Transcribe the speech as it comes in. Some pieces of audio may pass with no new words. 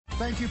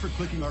Thank you for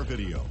clicking our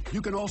video.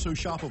 You can also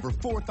shop over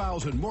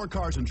 4,000 more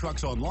cars and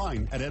trucks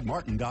online at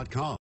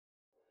edmartin.com.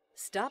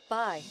 Stop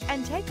by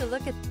and take a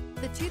look at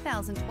the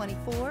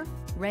 2024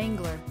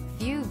 Wrangler.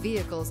 Few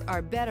vehicles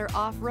are better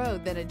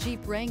off-road than a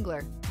Jeep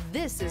Wrangler.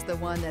 This is the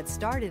one that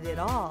started it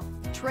all.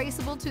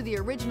 Traceable to the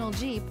original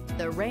Jeep,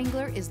 the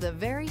Wrangler is the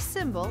very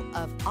symbol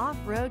of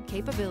off-road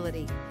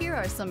capability. Here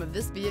are some of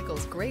this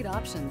vehicle's great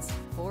options: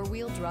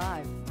 four-wheel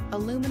drive,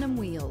 aluminum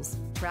wheels,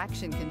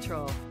 traction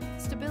control,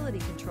 stability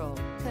control,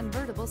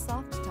 convertible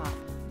soft top,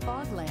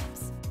 fog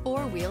lamps,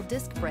 four-wheel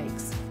disc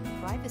brakes,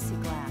 privacy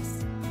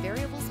glass,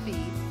 variable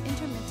speed,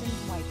 intermittent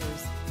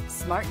wipers,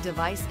 smart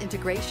device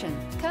integration.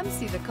 Come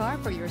see the car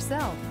for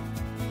yourself.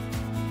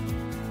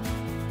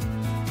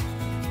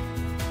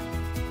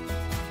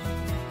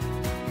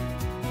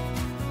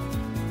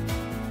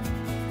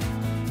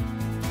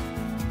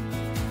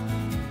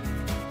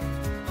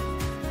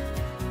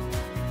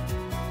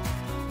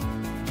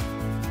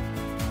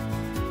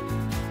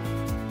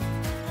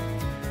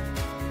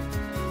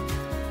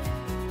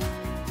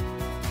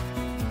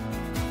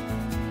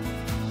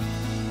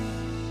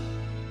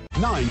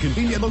 Nine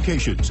convenient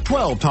locations,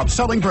 12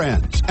 top-selling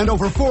brands, and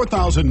over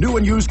 4,000 new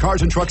and used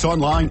cars and trucks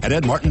online at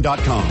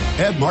edmartin.com.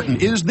 Ed Martin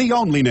is the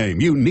only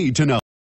name you need to know.